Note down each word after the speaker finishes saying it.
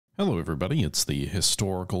Hello everybody, it's the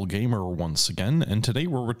Historical Gamer once again, and today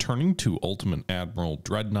we're returning to Ultimate Admiral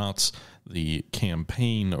Dreadnoughts, the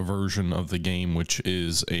campaign version of the game, which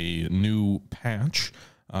is a new patch.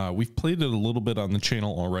 We've played it a little bit on the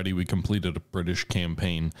channel already. We completed a British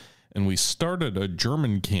campaign, and we started a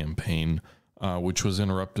German campaign, which was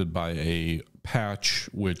interrupted by a patch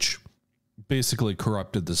which basically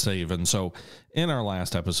corrupted the save. And so in our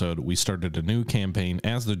last episode, we started a new campaign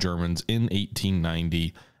as the Germans in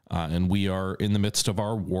 1890. And we are in the midst of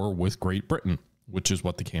our war with Great Britain, which is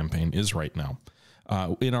what the campaign is right now.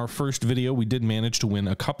 In our first video, we did manage to win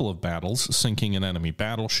a couple of battles, sinking an enemy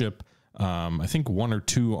battleship, I think 1 or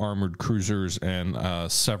 2 armored cruisers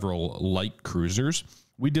and several light cruisers.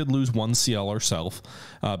 We did lose 1 CL ourselves,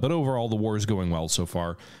 but overall the war is going well so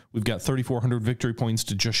far. We've got 3,400 victory points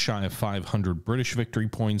to just shy of 500 British victory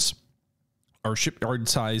points. Our shipyard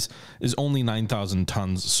size is only 9,000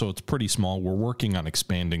 tons, so it's pretty small. We're working on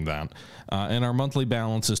expanding that. And our monthly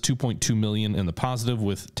balance is 2.2 million in the positive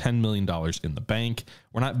with $10 million in the bank.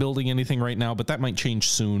 We're not building anything right now, but that might change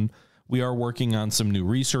soon. We are working on some new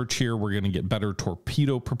research here. We're going to get better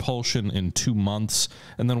torpedo propulsion in 2 months.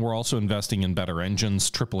 And then we're also investing in better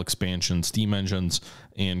engines, triple expansion steam engines,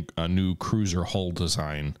 and a new cruiser hull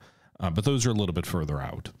design. But those are a little bit further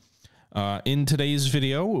out. In today's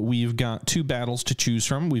video, we've got 2 battles to choose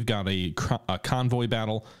from. We've got a convoy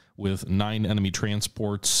battle with 9 enemy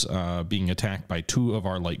transports being attacked by 2 of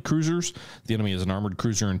our light cruisers. The enemy has an armored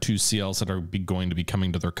cruiser and 2 CLs that are going to be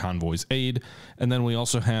coming to their convoy's aid. And then we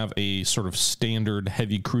also have a sort of standard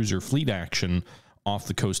heavy cruiser fleet action off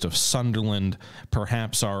the coast of Sunderland.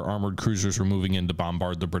 Perhaps our armored cruisers are moving in to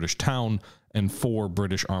bombard the British town, and 4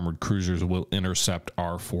 British armored cruisers will intercept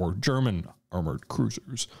our 4 German armored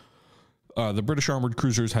cruisers. The British armored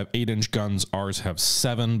cruisers have 8-inch guns. Ours have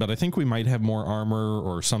 7, but I think we might have more armor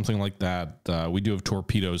or something like that. We do have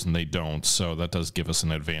torpedoes and they don't, so that does give us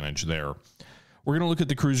an advantage there. We're going to look at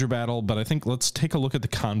the cruiser battle, but I think let's take a look at the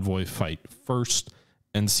convoy fight first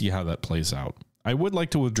and see how that plays out. I would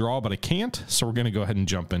like to withdraw, but I can't, so we're going to go ahead and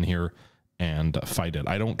jump in here and fight it.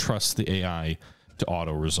 I don't trust the AI to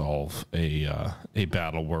auto-resolve a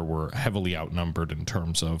battle where we're heavily outnumbered in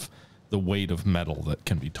terms of the weight of metal that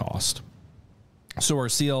can be tossed. So our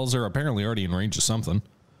CLs are apparently already in range of something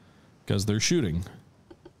because they're shooting.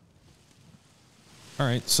 All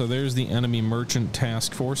right, so there's the enemy merchant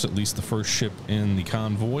task force, at least the first ship in the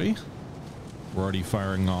convoy. We're already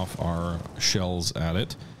firing off our shells at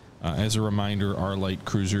it. As a reminder, our light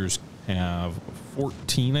cruisers have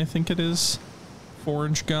 14, I think it is,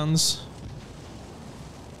 4-inch guns.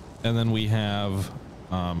 And then we have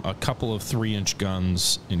a couple of 3-inch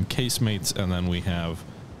guns in casemates, and then we have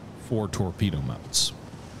 4 torpedo mounts.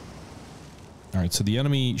 All right, so the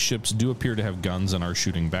enemy ships do appear to have guns and are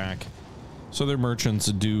shooting back. So their merchants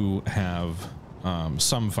do have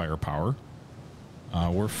some firepower.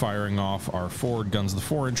 We're firing off our forward guns. The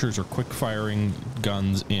 4-inchers are quick firing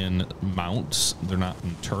guns in mounts. They're not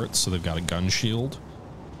in turrets, so they've got a gun shield.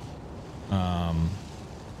 Let's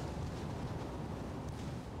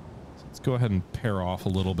go ahead and pair off a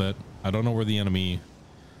little bit. I don't know where the enemy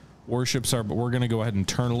warships are, but we're going to go ahead and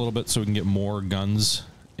turn a little bit so we can get more guns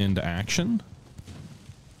into action.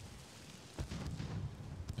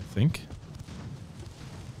 I think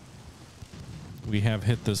we have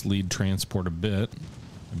hit this lead transport a bit,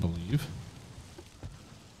 I believe,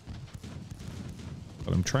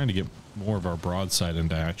 but I'm trying to get more of our broadside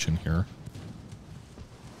into action here.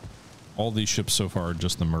 All these ships so far are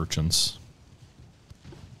just the merchants.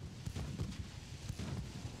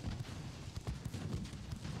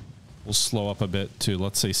 We'll slow up a bit to,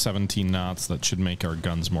 let's say, 17 knots. That should make our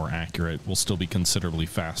guns more accurate. We'll still be considerably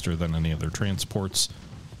faster than any other transports.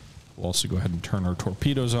 We'll also go ahead and turn our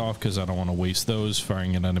torpedoes off because I don't want to waste those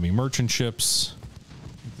firing at enemy merchant ships.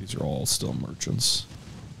 These are all still merchants.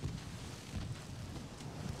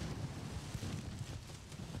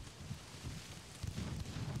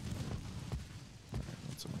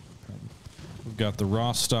 We've got the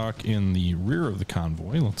Rostock in the rear of the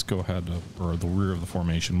convoy. Let's go ahead, or the rear of the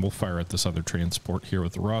formation. We'll fire at this other transport here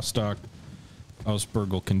with the Rostock.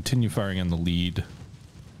 Augsburg will continue firing on the lead.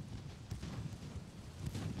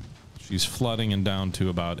 She's flooding and down to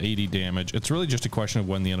about 80 damage. It's really just a question of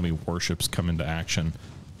when the enemy warships come into action.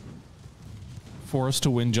 For us to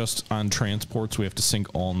win just on transports, we have to sink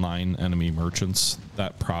all 9 enemy merchants.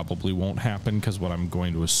 That probably won't happen because what I'm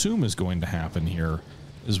going to assume is going to happen here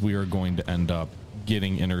is we are going to end up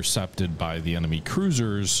getting intercepted by the enemy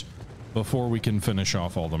cruisers before we can finish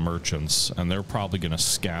off all the merchants, and they're probably going to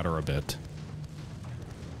scatter a bit.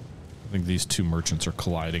 I think these 2 merchants are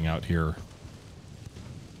colliding out here.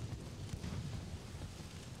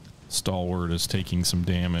 Stalwart is taking some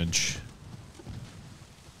damage.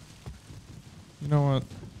 You know what?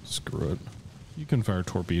 Screw it. You can fire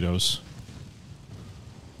torpedoes.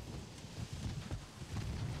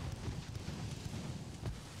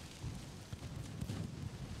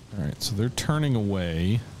 Alright, so they're turning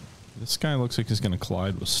away. This guy looks like he's going to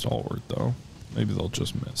collide with Stalwart, though. Maybe they'll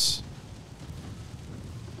just miss.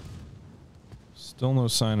 Still no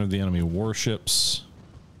sign of the enemy warships.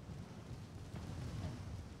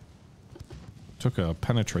 Took a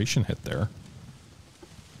penetration hit there.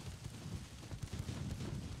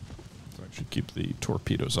 Let's actually keep the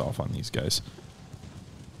torpedoes off on these guys.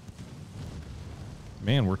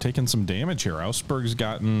 Man, we're taking some damage here. Augsburg's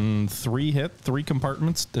gotten 3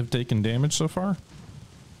 compartments have taken damage so far.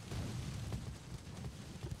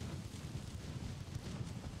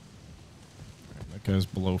 Right, that guy's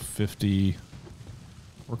below 50.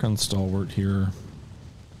 Work on Stalwart here.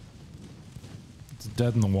 It's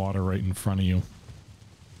dead in the water right in front of you.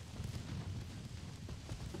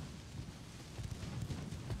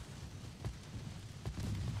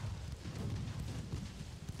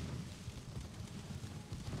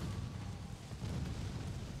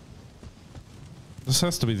 This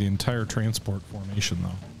has to be the entire transport formation, though.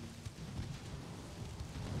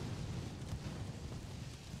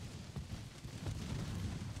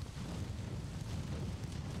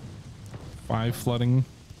 Five flooding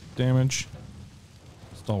damage.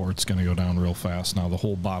 Stalwart's going to go down real fast now. The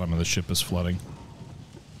whole bottom of the ship is flooding.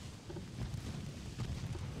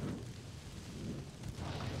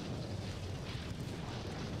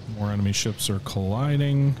 More enemy ships are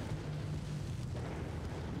colliding.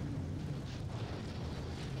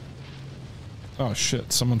 Oh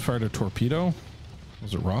shit, someone fired a torpedo?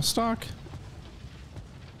 Was it Rostock?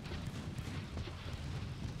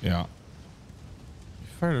 Yeah. He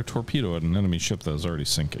fired a torpedo at an enemy ship that was already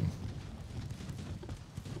sinking.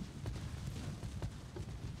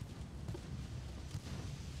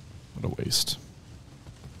 What a waste.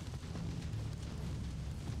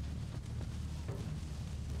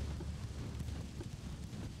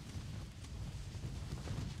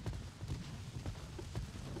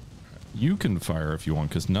 You can fire if you want,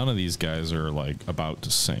 because none of these guys are like about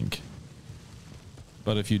to sink.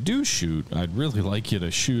 But if you do shoot, I'd really like you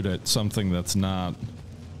to shoot at something that's not,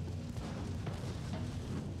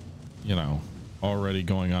 you know, already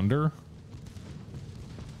going under.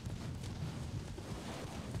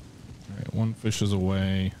 Alright, one fish is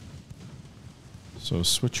away. So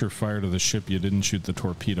switch your fire to the ship you didn't shoot the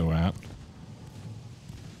torpedo at.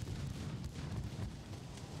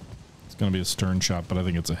 It's going to be a stern shot, but I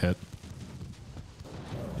think it's a hit.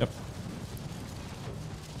 Yep.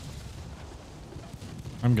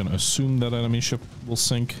 I'm going to assume that enemy ship will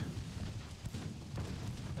sink.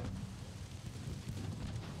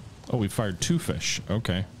 Oh, we fired 2 fish.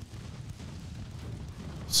 Okay.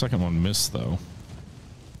 Second one missed, though.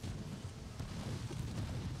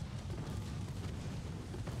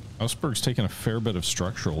 Augsburg's taking a fair bit of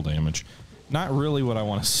structural damage. Not really what I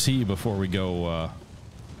want to see before we go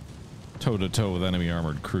toe-to-toe with enemy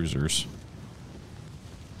armored cruisers.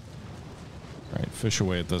 Alright, fish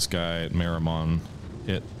away at this guy at Marimon.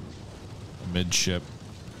 Hit midship.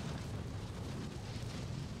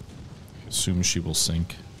 Assume she will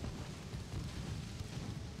sink.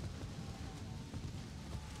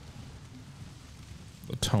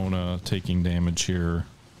 Latona taking damage here.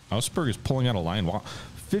 Augsburg is pulling out a line. Wow.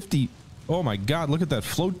 50. Oh my god, look at that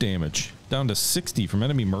float damage. Down to 60 from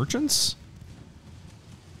enemy merchants.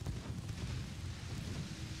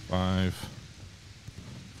 5,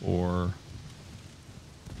 4,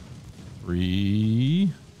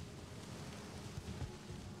 3.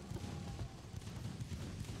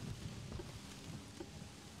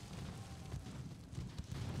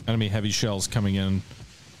 Enemy heavy shells coming in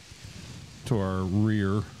to our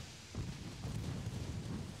rear.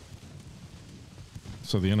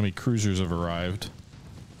 So the enemy cruisers have arrived.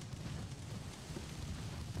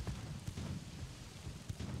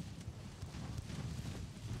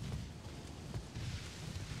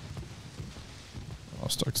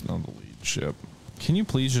 Rostock's now the lead ship. Can you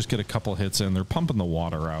please just get a couple hits in? They're pumping the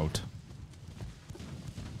water out.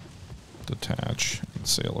 Detach and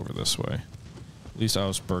sail over this way. At least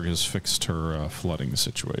Augsburg has fixed her flooding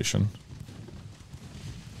situation.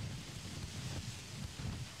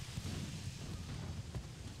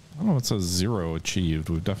 I don't know if it says 0 achieved.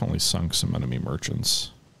 We've definitely sunk some enemy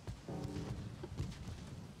merchants.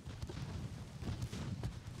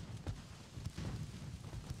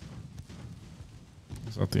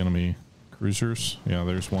 Is that the enemy cruisers? Yeah,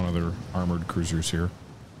 there's one of their armored cruisers here.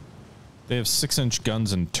 They have 6-inch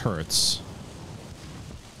guns and turrets.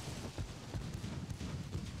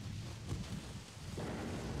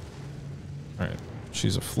 Alright,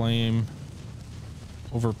 she's aflame.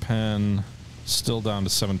 Over pen. Still down to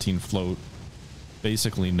 17 float.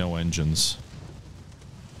 Basically no engines.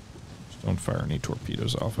 Just don't fire any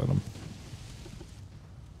torpedoes off at them.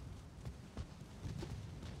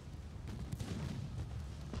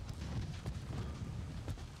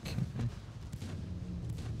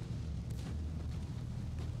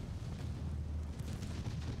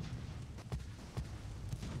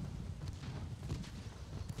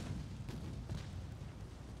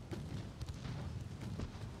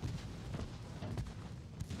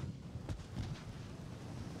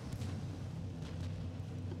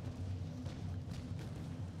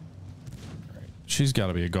 She's got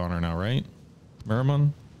to be a goner now, right?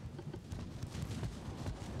 Merriman?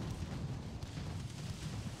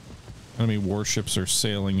 Enemy warships are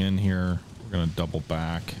sailing in here. We're going to double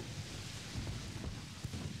back.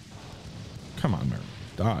 Come on, Merriman.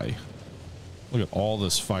 Die. Look at all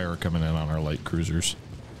this fire coming in on our light cruisers.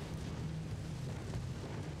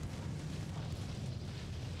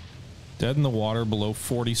 Dead in the water, below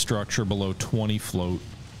 40 structure, below 20 float.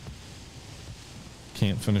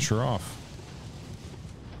 Can't finish her off.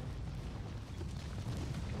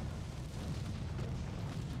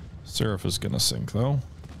 Seraph is gonna sink though.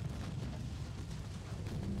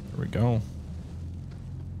 There we go.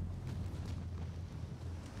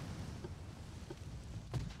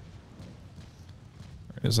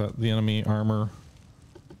 Is that the enemy armor?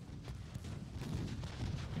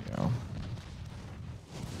 Yeah.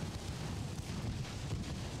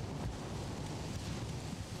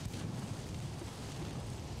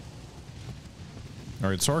 All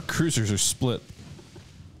right, so our cruisers are split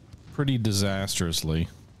pretty disastrously.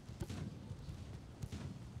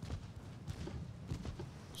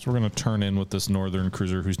 So we're going to turn in with this northern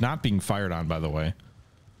cruiser, who's not being fired on, by the way,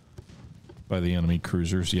 by the enemy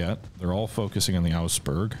cruisers yet. They're all focusing on the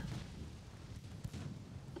Augsburg.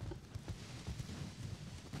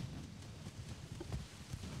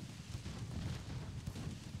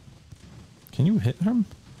 Can you hit him?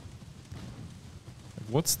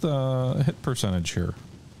 What's the hit percentage here?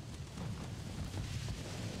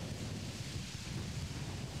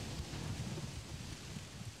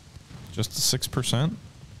 Just 6%?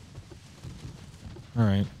 All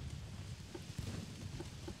right.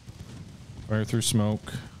 Fire through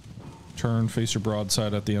smoke. Turn, face your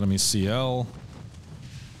broadside at the enemy CL.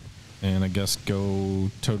 And I guess go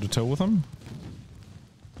toe-to-toe with them?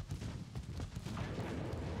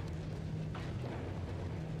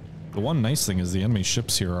 The one nice thing is the enemy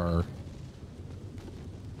ships here are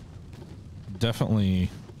definitely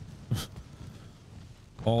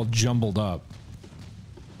all jumbled up.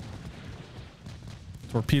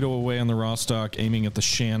 Torpedo away on the Rostock, aiming at the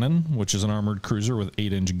Shannon, which is an armored cruiser with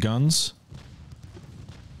 8-inch guns.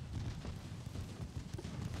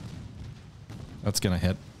 That's gonna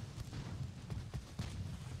hit.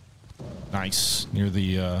 Nice. Near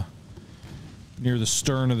the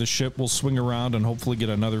stern of the ship. We'll swing around and hopefully get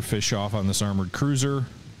another fish off on this armored cruiser.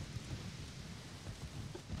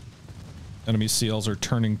 Enemy CLs are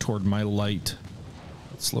turning toward my light.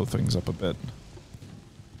 Let's slow things up a bit.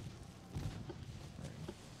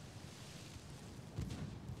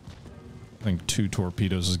 I think 2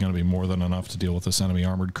 torpedoes is going to be more than enough to deal with this enemy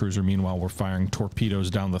armored cruiser. Meanwhile, we're firing torpedoes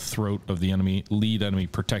down the throat of the enemy lead enemy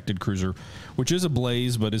protected cruiser, which is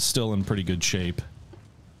ablaze, but is still in pretty good shape.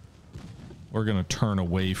 We're going to turn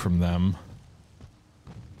away from them.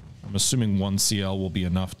 I'm assuming 1 CL will be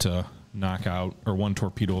enough to knock out, or 1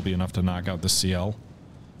 torpedo will be enough to knock out the CL.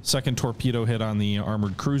 Second torpedo hit on the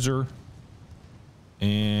armored cruiser.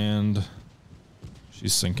 And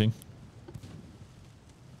she's sinking.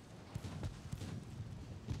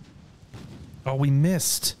 Oh, we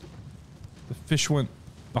missed. The fish went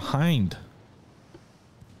behind.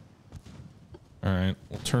 All right,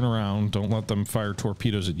 we'll turn around. Don't let them fire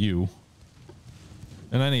torpedoes at you.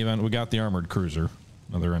 In any event, we got the armored cruiser.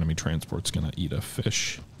 Another enemy transport's gonna eat a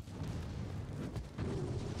fish.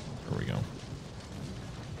 There we go.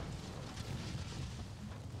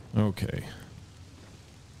 Okay.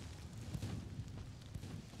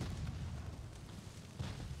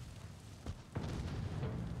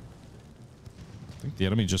 I think the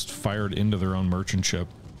enemy just fired into their own merchant ship.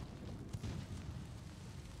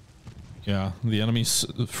 Yeah, the enemy's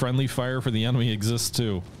friendly fire for the enemy exists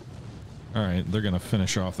too. All right, they're gonna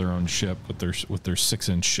finish off their own ship with their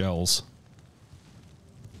 6-inch shells.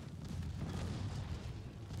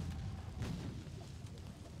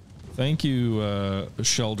 Thank you,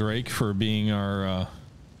 Sheldrake, for being our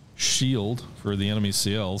shield for the enemy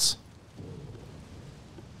CLs.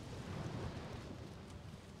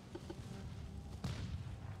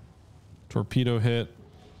 Torpedo hit.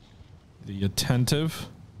 The attentive.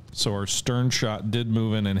 So our stern shot did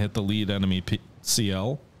move in and hit the lead enemy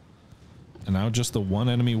CL. And now just the one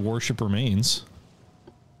enemy warship remains.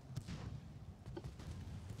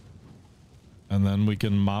 And then we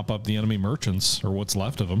can mop up the enemy merchants, or what's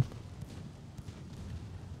left of them.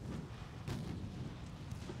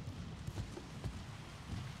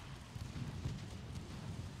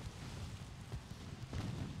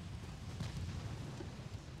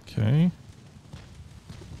 Okay.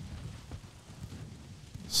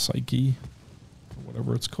 Psyche, or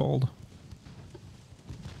whatever it's called.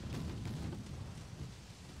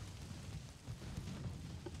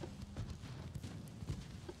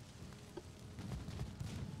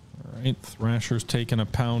 All right, Thrasher's taking a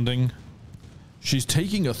pounding. She's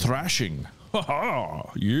taking a thrashing. Ha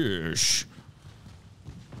ha! Yes.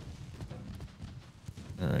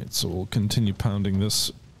 All right, so we'll continue pounding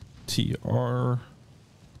this TR.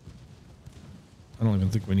 I don't even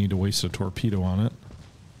think we need to waste a torpedo on it.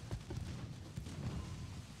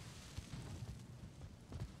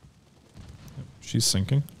 Yep, she's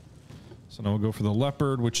sinking. So now we'll go for the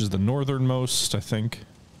Leopard, which is the northernmost, I think,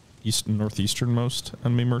 northeasternmost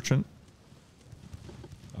enemy merchant.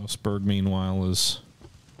 Augsburg, meanwhile, is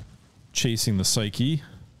chasing the Psyche,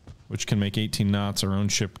 which can make 18 knots. Our own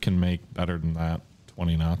ship can make better than that,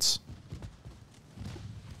 20 knots.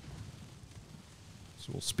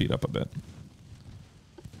 So we'll speed up a bit.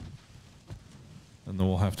 And then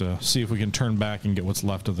we'll have to see if we can turn back and get what's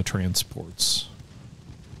left of the transports.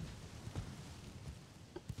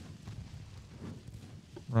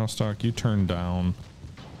 Rostock, you turn down.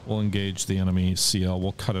 We'll engage the enemy CL.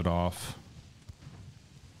 We'll cut it off.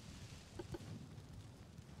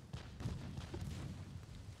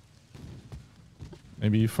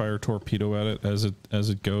 Maybe you fire a torpedo at it as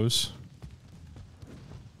it goes.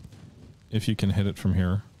 If you can hit it from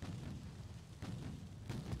here.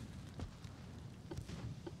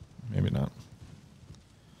 Maybe not.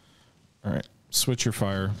 All right, switch your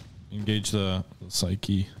fire. Engage the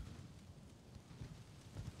Psyche.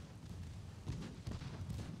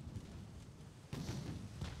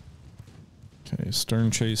 Okay,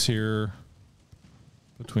 stern chase here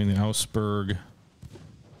between the Augsburg.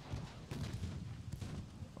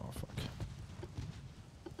 Oh, fuck.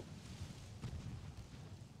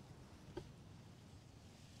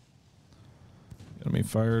 Enemy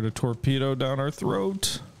fired a torpedo down our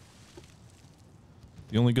throat.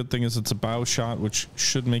 The only good thing is it's a bow shot, which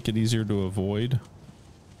should make it easier to avoid.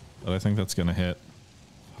 But I think that's going to hit.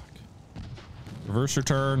 Fuck. Reverse your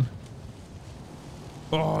turn.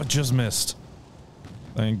 Oh, it just missed.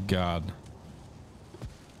 Thank God.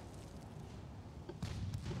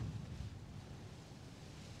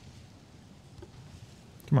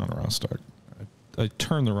 Come on, Rostock. I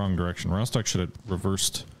turned the wrong direction. Rostock should have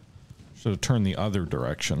reversed. Should have turned the other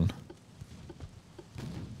direction.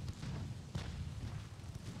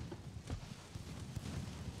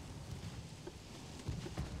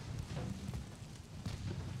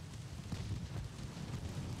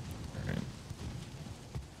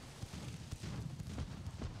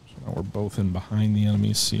 Both in behind the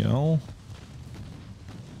enemy CL.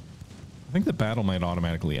 I think the battle might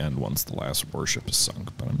automatically end once the last warship is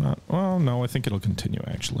sunk, but I'm not. Well, no, I think it'll continue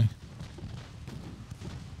actually.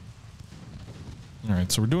 All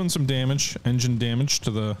right, so we're doing some damage, engine damage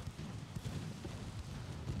to the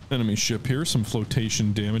enemy ship here. Some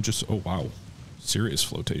flotation damage. Oh wow, serious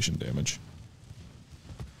flotation damage.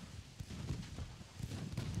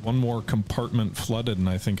 One more compartment flooded, and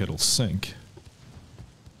I think it'll sink.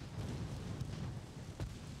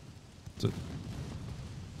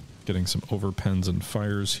 Getting some overpens and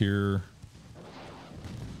fires here.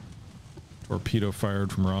 Torpedo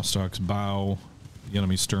fired from Rostock's bow. The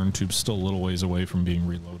enemy stern tube's still a little ways away from being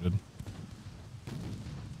reloaded.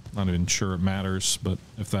 Not even sure it matters, but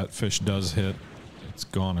if that fish does hit, it's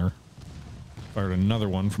goner. Fired another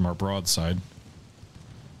one from our broadside.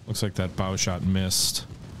 Looks like that bow shot missed.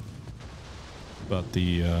 But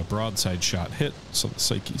the broadside shot hit, so the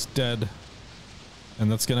Psyche's dead.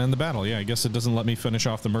 And that's going to end the battle. Yeah, I guess it doesn't let me finish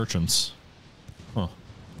off the merchants. Huh.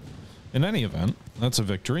 In any event, that's a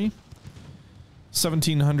victory.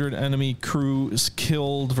 1,700 enemy crews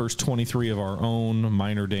killed versus 23 of our own.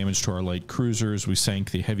 Minor damage to our light cruisers. We sank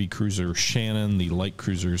the heavy cruiser Shannon, the light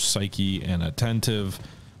cruisers Psyche and Attentive.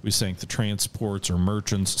 We sank the transports or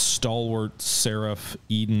merchants Stalwart, Seraph,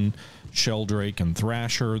 Eden, Sheldrake, and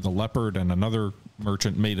Thrasher. The Leopard and another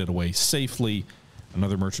merchant made it away safely.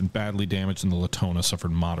 Another merchant badly damaged, and the Latona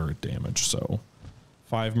suffered moderate damage. So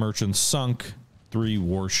 5 merchants sunk, 3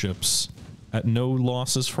 warships at no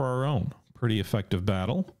losses for our own. Pretty effective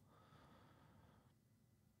battle.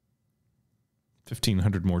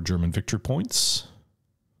 1,500 more German victory points.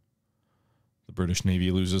 The British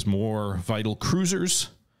Navy loses more vital cruisers.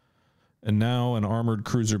 And now an armored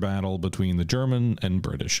cruiser battle between the German and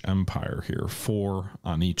British Empire here. 4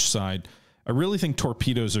 on each side. I really think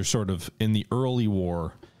torpedoes are sort of in the early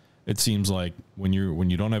war. It seems like when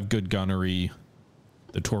you don't have good gunnery,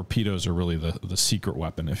 the torpedoes are really the secret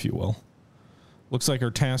weapon, if you will. Looks like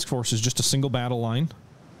our task force is just a single battle line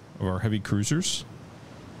of our heavy cruisers,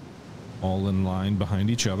 all in line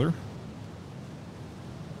behind each other.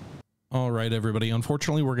 All right, everybody.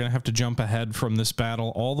 Unfortunately, we're going to have to jump ahead from this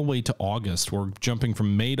battle all the way to August. We're jumping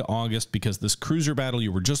from May to August because this cruiser battle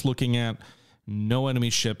you were just looking at, no enemy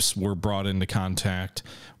ships were brought into contact.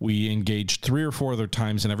 We engaged 3 or 4 other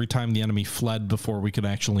times, and every time the enemy fled before we could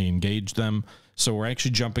actually engage them. So we're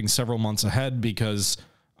actually jumping several months ahead because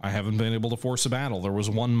I haven't been able to force a battle. There was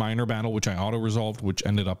one minor battle which I auto-resolved, which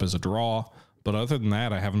ended up as a draw. But other than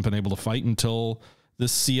that, I haven't been able to fight until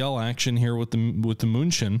this CL action here with the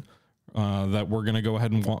München that we're going to go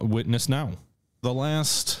ahead and witness now. The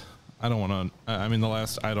last, I don't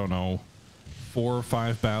know, 4 or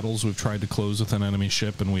 5 battles we've tried to close with an enemy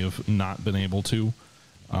ship, and we have not been able to,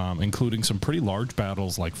 including some pretty large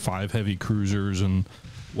battles like 5 heavy cruisers and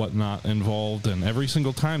whatnot involved, and every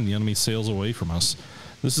single time the enemy sails away from us.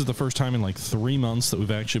 This is the first time in like 3 months that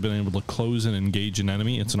we've actually been able to close and engage an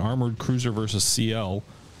enemy. It's an armored cruiser versus CL,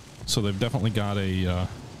 so they've definitely got a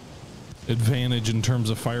advantage in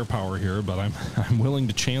terms of firepower here, but I'm willing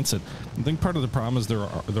to chance it. I think part of the problem is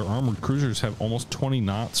their armored cruisers have almost 20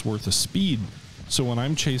 knots worth of speed, so when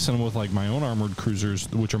I'm chasing them with like my own armored cruisers,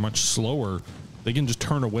 which are much slower, they can just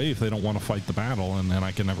turn away if they don't want to fight the battle, and then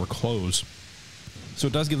I can never close. So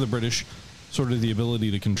it does give the British sort of the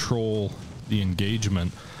ability to control the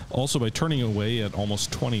engagement. Also, by turning away at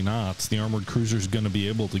almost 20 knots, the armored cruiser is going to be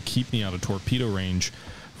able to keep me out of torpedo range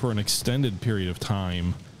for an extended period of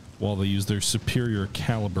time while they use their superior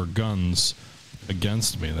caliber guns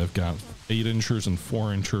against me. They've got 8-inchers and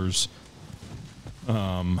 4-inchers.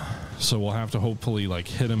 So we'll have to hopefully like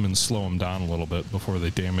hit them and slow them down a little bit before they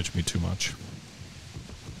damage me too much,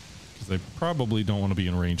 because they probably don't want to be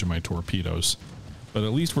in range of my torpedoes. But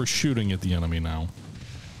at least we're shooting at the enemy now.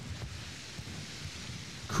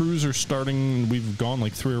 Crews are starting. We've gone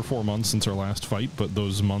like 3 or 4 months since our last fight, but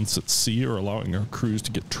those months at sea are allowing our crews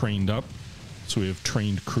to get trained up. So we have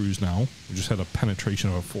trained crews now. We just had a penetration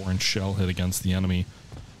of a 4-inch shell hit against the enemy.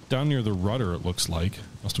 Down near the rudder, it looks like.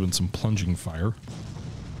 Must have been some plunging fire.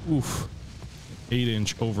 Oof.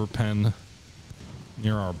 8-inch overpen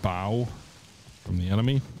near our bow from the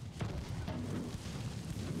enemy.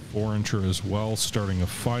 4-incher as well, starting a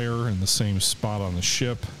fire in the same spot on the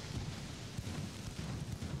ship.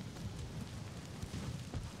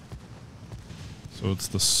 So it's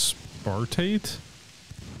the Spartate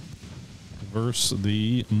versus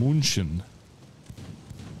the München.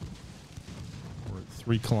 We're at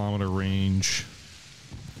 3-kilometer range.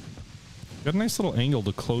 Got a nice little angle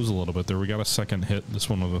to close a little bit there. We got a second hit, this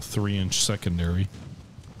one with a 3-inch secondary.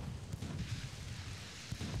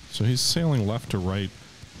 So he's sailing left to right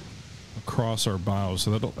across our bow,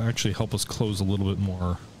 so that'll actually help us close a little bit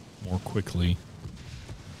more quickly.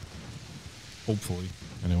 Hopefully.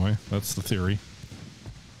 Anyway, that's the theory.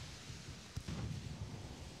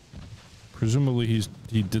 Presumably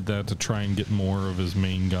he did that to try and get more of his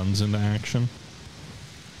main guns into action.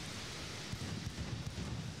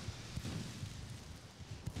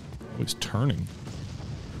 Oh, he's turning.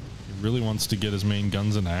 He really wants to get his main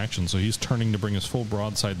guns into action, so he's turning to bring his full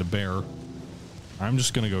broadside to bear. I'm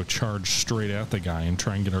just going to go charge straight at the guy and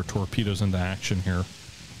try and get our torpedoes into action here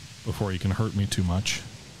before he can hurt me too much.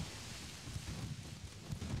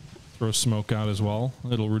 Throw smoke out as well.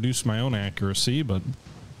 It'll reduce my own accuracy, but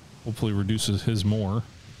hopefully reduces his more.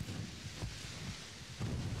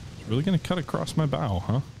 It's really going to cut across my bow,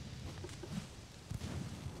 huh?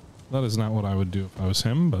 That is not what I would do if I was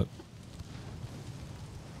him, but...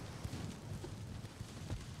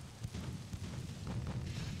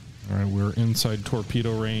 Alright, we're inside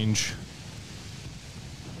torpedo range.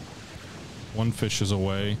 One fish is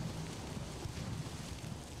away.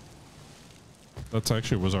 That's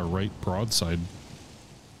actually was our right broadside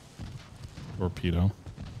torpedo.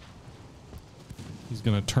 He's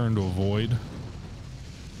going to turn to avoid.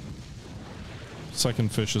 Second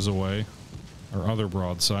fish is away. Our other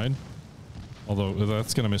broadside. Although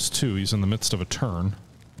that's going to miss too. He's in the midst of a turn.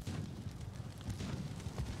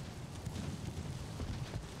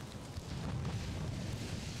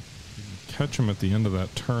 Catch him at the end of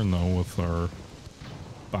that turn though with our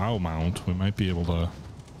bow mount. We might be able to...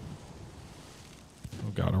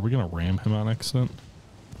 Oh god, are we going to ram him on accident?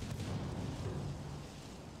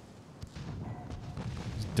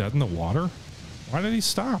 dead in the water? Why did he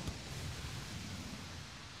stop?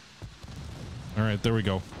 All right, there we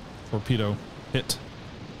go. Torpedo hit.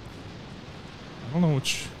 I don't know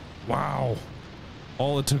which. Wow.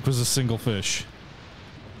 All it took was a single fish.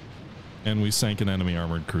 And we sank an enemy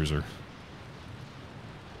armored cruiser.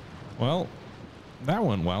 Well, that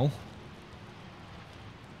went well.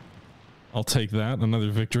 I'll take that. Another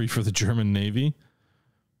victory for the German Navy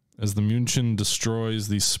as the München destroys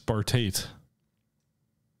the Spartate.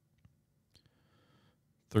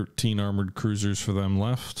 13 armored cruisers for them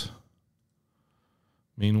left.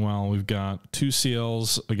 Meanwhile, we've got 2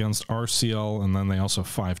 CLs against RCL, and then they also have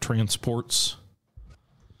 5 transports.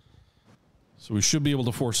 So we should be able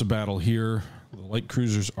to force a battle here. The light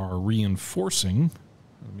cruisers are reinforcing.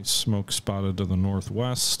 Enemy smoke spotted to the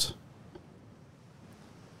northwest.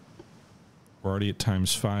 We're already at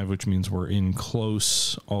 ×5, which means we're in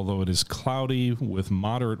close, although it is cloudy with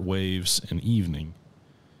moderate waves and evening.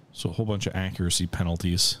 So a whole bunch of accuracy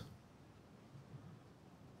penalties.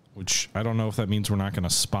 Which I don't know if that means we're not going to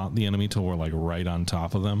spot the enemy till we're like right on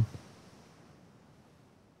top of them.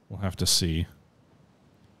 We'll have to see.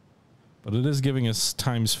 But it is giving us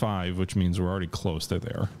 ×5, which means we're already close. There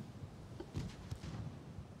they are.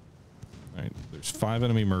 All right, there's 5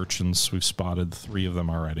 enemy merchants. We've spotted 3 of them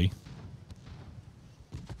already.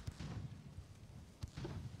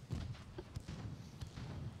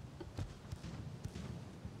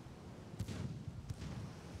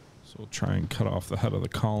 So we'll try and cut off the head of the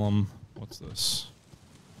column. What's this?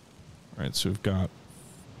 All right, so we've got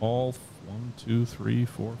all 1, 2, 3,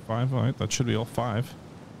 4, 5. All right, that should be all 5.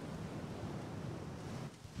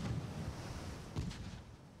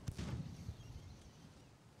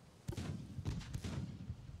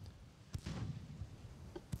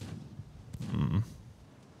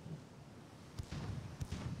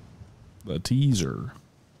 The teaser.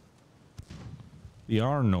 The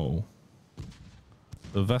Arno.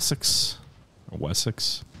 The Wessex. Or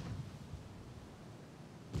Wessex.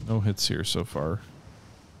 No hits here so far.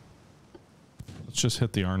 Let's just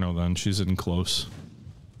hit the Arno then. She's in close.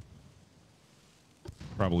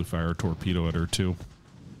 Probably fire a torpedo at her too.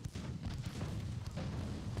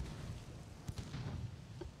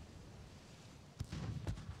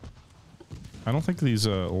 I don't think these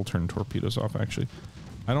will turn torpedoes off actually.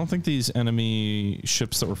 I don't think these enemy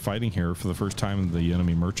ships that we're fighting here for the first time, the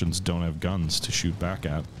enemy merchants don't have guns to shoot back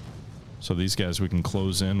at. So these guys we can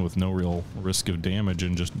close in with no real risk of damage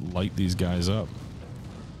and just light these guys up.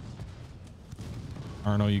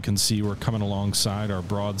 Arno, you can see we're coming alongside our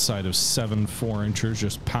broadside of 7 4-inchers,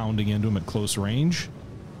 just pounding into them at close range.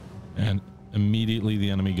 And immediately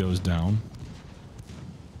the enemy goes down.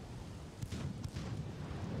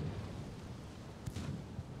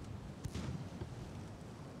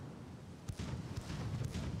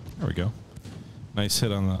 There we go. Nice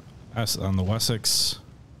hit on the Wessex.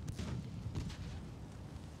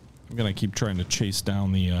 I'm gonna keep trying to chase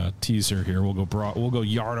down the teaser here. We'll go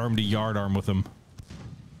yard arm to yard arm with him.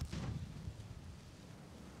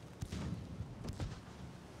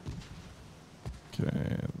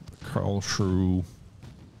 Okay, Karlsruhe.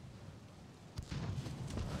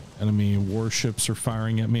 Enemy warships are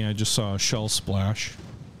firing at me. I just saw a shell splash.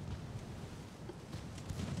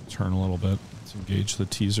 Turn a little bit. Let's engage the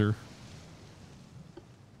teaser.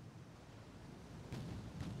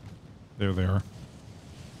 There they are.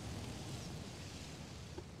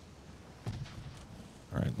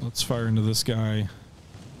 Alright, let's fire into this guy.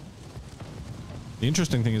 The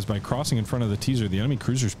interesting thing is by crossing in front of the teaser, the enemy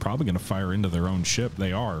cruiser is probably going to fire into their own ship.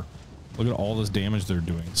 They are. Look at all this damage they're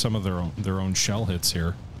doing. Some of their own shell hits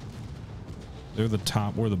here. They're the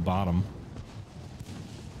top, we're the bottom.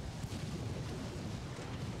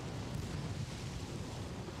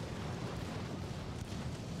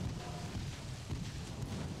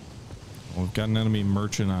 We've got an enemy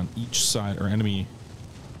merchant on each side, or enemy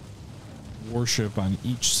warship on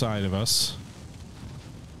each side of us.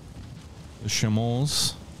 The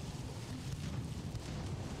HMS.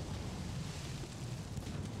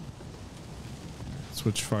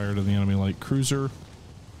 Switch fire to the enemy light cruiser.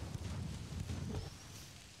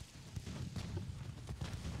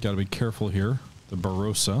 Got to be careful here. The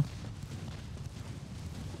Barossa.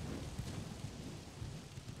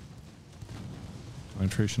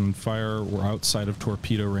 Penetration and fire. We're outside of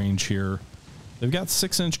torpedo range here. They've got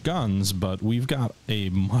 6-inch guns, but we've got a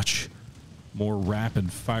much more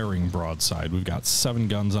rapid firing broadside. We've got 7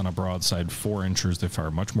 guns on a broadside, 4 inchers. They fire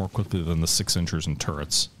much more quickly than the 6 inchers and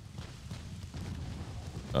turrets.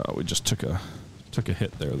 We just took a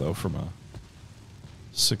hit there though from a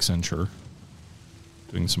 6-incher,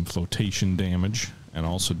 doing some flotation damage and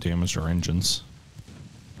also damaged our engines.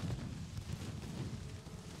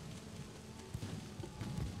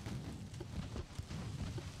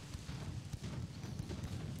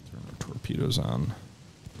 torpedoes on.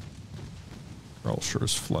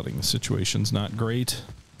 Karlsruhe's flooding situation's not great.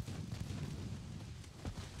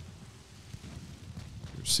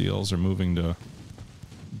 Your seals are moving to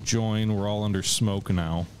join. We're all under smoke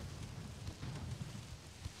now.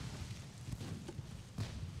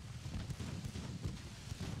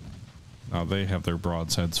 Now they have their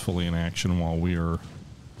broadsides fully in action while we are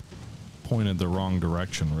pointed the wrong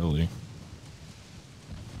direction, really.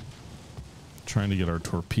 Trying to get our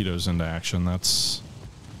torpedoes into action. That's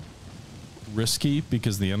risky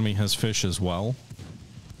because the enemy has fish as well,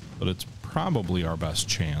 but it's probably our best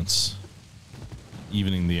chance,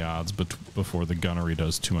 evening the odds before the gunnery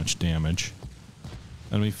does too much damage.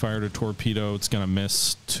 Enemy fired a torpedo. It's going to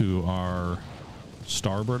miss to our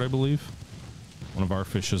starboard, I believe. One of our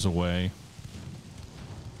fish is away.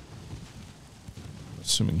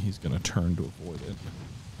 Assuming he's going to turn to avoid it.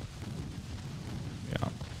 Yeah.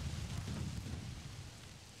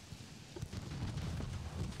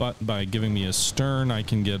 But by giving me a stern, I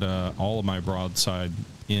can get all of my broadside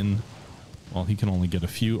in. Well, he can only get a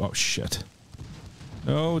few. Oh, shit.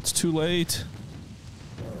 No, it's too late.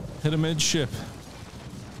 Hit a midship.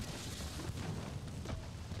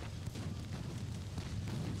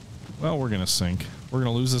 Well, we're going to sink. We're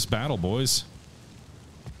going to lose this battle, boys.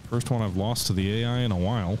 First one I've lost to the AI in a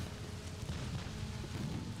while.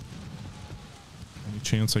 Any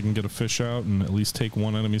chance I can get a fish out and at least take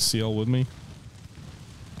one enemy seal with me?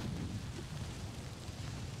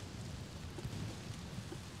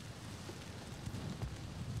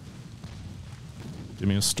 Give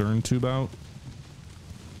me a stern tube out.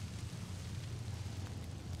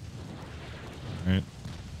 Alright.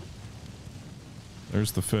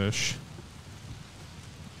 There's the fish.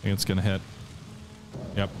 I think it's gonna hit.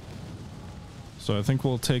 Yep. So I think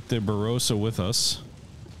we'll take the Barossa with us.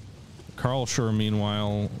 Karlsruhe,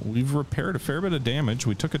 meanwhile, we've repaired a fair bit of damage.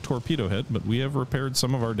 We took a torpedo hit, but we have repaired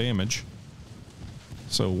some of our damage.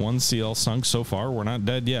 So one CL sunk so far. We're not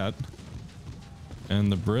dead yet.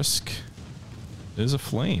 And the Brisk is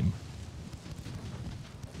aflame.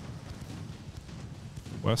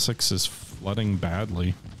 Wessex is flooding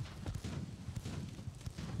badly.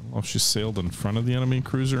 I don't know if she sailed in front of the enemy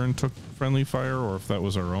cruiser and took friendly fire, or if that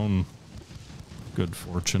was our own good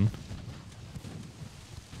fortune.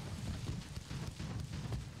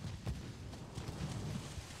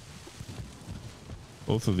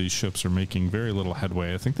 Both of these ships are making very little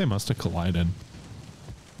headway. I think they must have collided.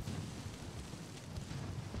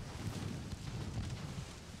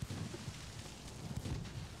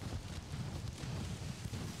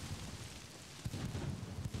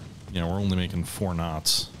 Yeah, we're only making 4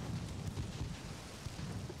 knots.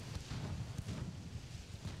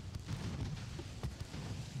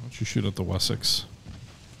 Why don't you shoot at the Wessex?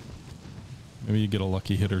 Maybe you get a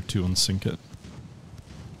lucky hit or two and sink it.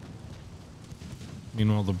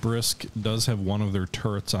 Meanwhile, the Brisk does have one of their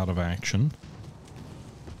turrets out of action.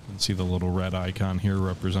 You can see the little red icon here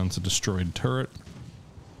represents a destroyed turret.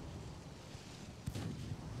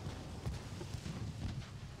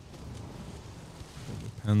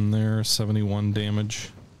 And there, 71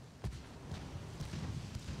 damage.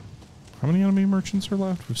 How many enemy merchants are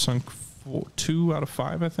left? We've sunk 2 out of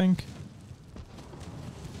 5, I think.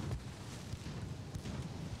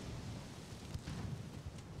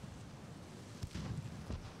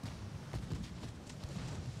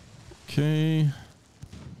 Okay.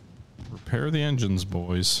 Repair the engines,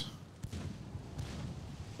 boys.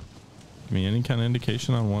 Give me any kind of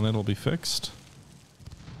indication on when it'll be fixed.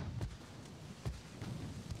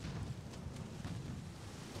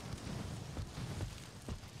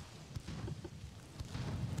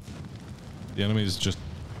 The enemy's just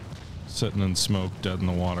sitting in smoke, dead in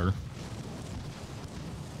the water.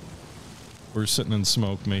 We're sitting in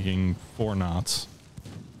smoke, making 4 knots.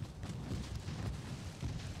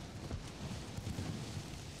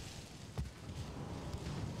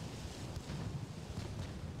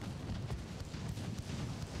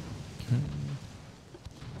 Okay.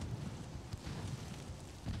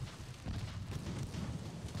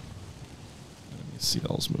 Enemy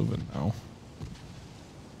CL's moving now.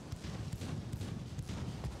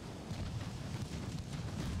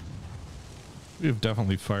 We have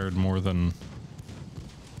definitely fired more than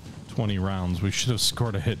 20 rounds. We should have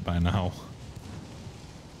scored a hit by now.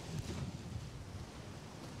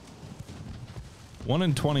 1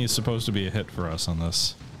 in 20 is supposed to be a hit for us on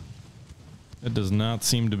this. It does not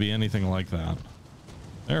seem to be anything like that.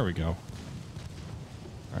 There we go.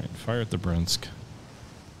 Alright, fire at the Brinsk.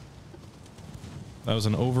 That was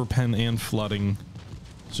an overpen and flooding.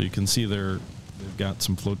 So you can see they've got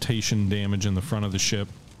some flotation damage in the front of the ship.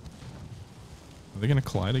 Are they going to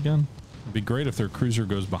collide again? It'd be great if their cruiser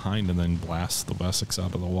goes behind and then blasts the Wessex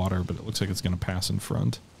out of the water, but it looks like it's going to pass in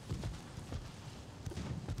front.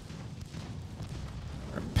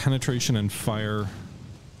 Right, penetration and fire.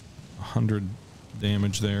 100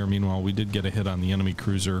 damage there. Meanwhile, we did get a hit on the enemy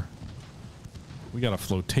cruiser. We got a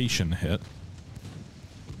flotation hit.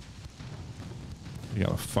 We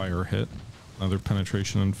got a fire hit. Another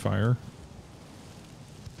penetration and fire.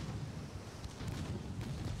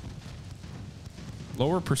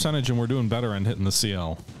 Lower percentage and we're doing better on hitting the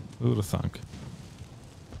CL. Who would have thunk?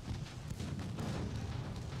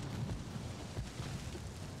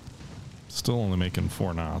 Still only making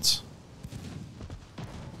 4 knots.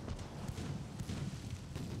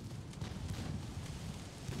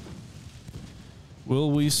 Will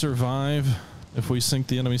we survive? If we sink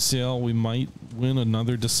the enemy CL, we might win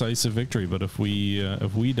another decisive victory. But if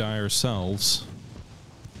we die ourselves,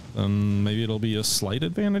 then maybe it'll be a slight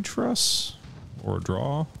advantage for us. Or a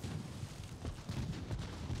draw.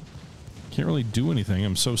 Can't really do anything.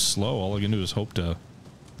 I'm so slow. All I can do is hope to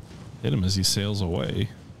hit him as he sails away.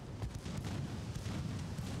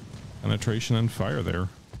 Penetration and fire there.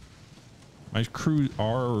 My crew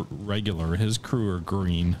are regular. His crew are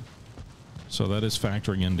green. So that is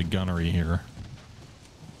factoring into gunnery here.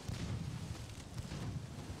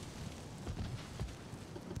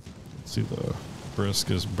 Let's see, the brisk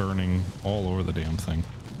is burning all over the damn thing.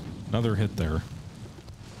 Another hit there.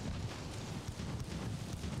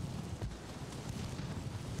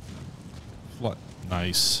 Flood.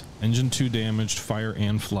 Nice. Engine 2 damaged, fire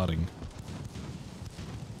and flooding.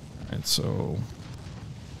 Alright, so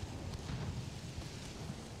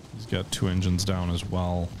he's got 2 engines down as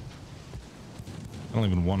well. I don't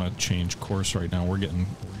even want to change course right now. We're getting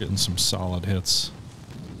some solid hits.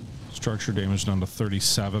 Structure damage down to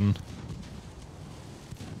 37.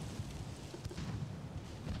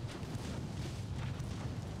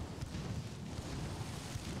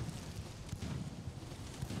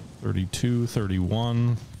 (32,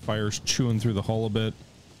 31). Fire's chewing through the hull a bit.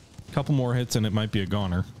 A couple more hits and it might be a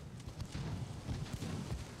goner.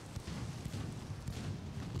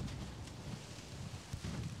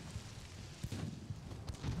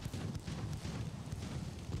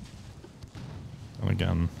 And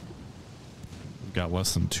again, we've got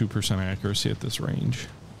less than 2% accuracy at this range.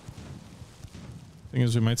 Thing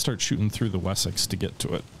is, we might start shooting through the Wessex to get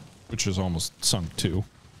to it, which is almost sunk too.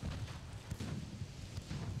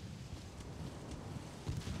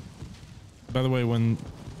 By the way, when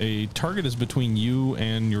a target is between you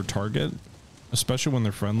and your target, especially when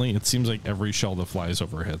they're friendly, it seems like every shell that flies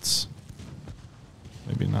over hits.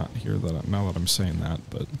 Maybe not here that now that I'm saying that,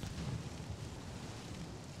 but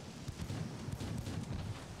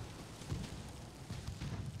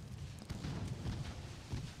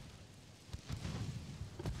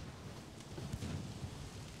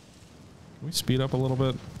can we speed up a little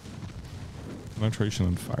bit? Penetration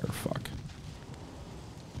and fire, fuck.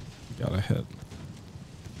 Got a hit.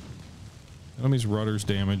 Enemy's rudder's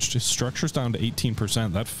damaged. His structure's down to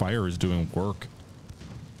 18%. That fire is doing work.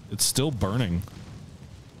 It's still burning.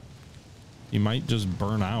 He might just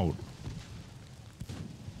burn out.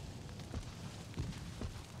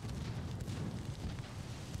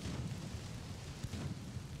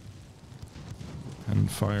 Pen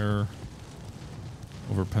fire.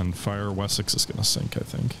 Over pen fire. Wessex is going to sink, I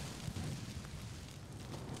think.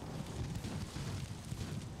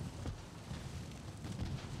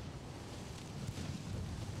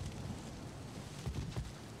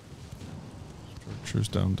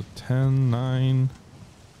 Down to 10, 9.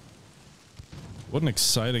 What an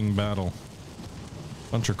exciting battle.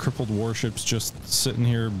 Bunch of crippled warships just sitting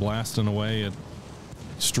here blasting away at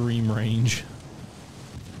extreme range.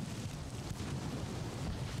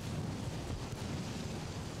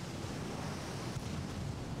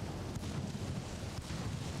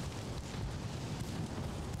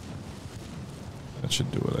 That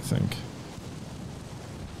should do it, I think.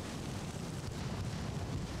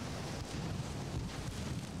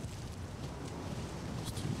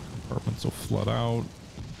 Compartments will flood out.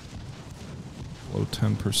 Below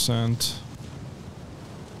 10%.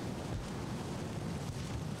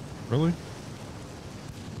 Really?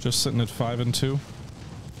 Just sitting at 5 and 2?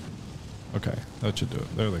 Okay, that should do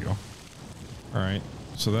it. There they go. Alright,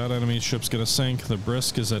 so that enemy ship's gonna sink. The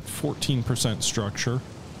brisk is at 14% structure.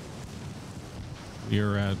 We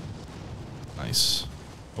are at... Nice.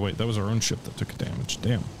 Oh wait, that was our own ship that took damage.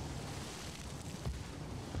 Damn.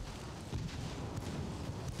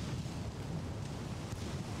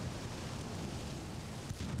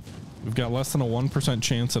 We've got less than a 1%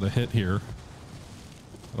 chance at a hit here.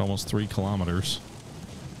 At almost 3 kilometers.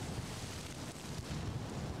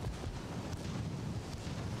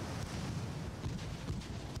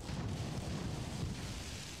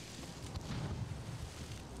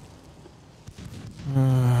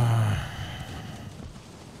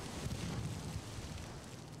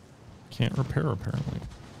 can't repair, apparently.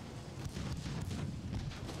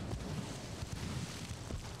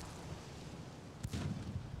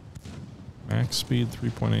 Max speed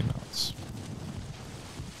 3.8 knots.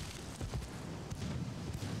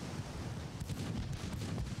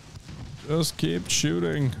 Just keep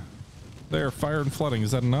shooting. There, fire and flooding.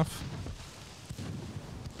 Is that enough?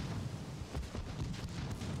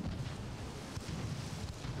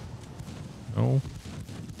 No.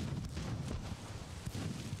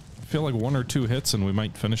 I feel like 1 or 2 hits and we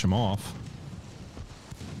might finish him off.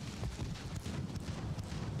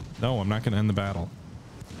 No, I'm not going to end the battle.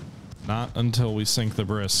 Not until we sink the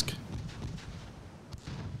brisk.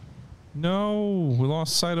 No, we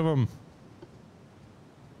lost sight of him.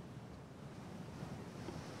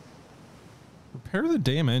 Repair the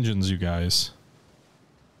damn engines, you guys.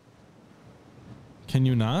 Can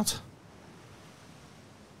you not?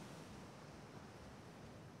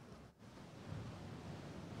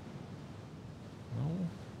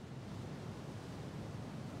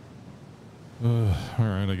 No.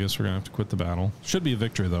 Alright, I guess we're gonna have to quit the battle. Should be a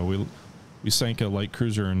victory, though. We sank a light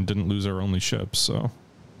cruiser and didn't lose our only ship, so...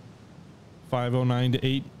 509 to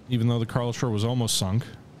 8, even though the Karlsruhe was almost sunk.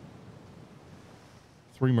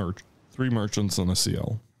 3 merchants on a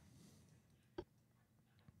CL.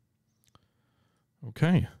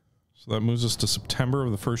 Okay, so that moves us to September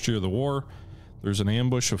of the first year of the war. There's an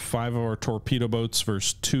ambush of 5 of our torpedo boats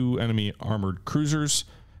versus 2 enemy armored cruisers.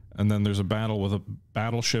 And then there's a battle with a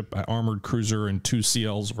battleship, an armored cruiser, and 2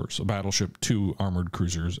 CLs versus a battleship, 2 armored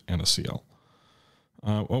cruisers, and a CL.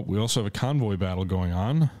 Oh, we also have a convoy battle going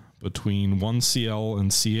on between 1 CL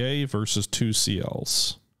and CA versus 2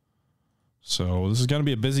 CLs. So this is going to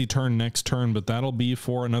be a busy turn next turn, but that'll be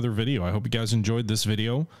for another video. I hope you guys enjoyed this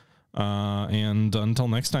video. And until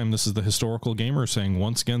next time, this is the Historical Gamer saying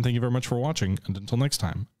once again, thank you very much for watching. And until next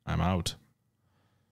time, I'm out.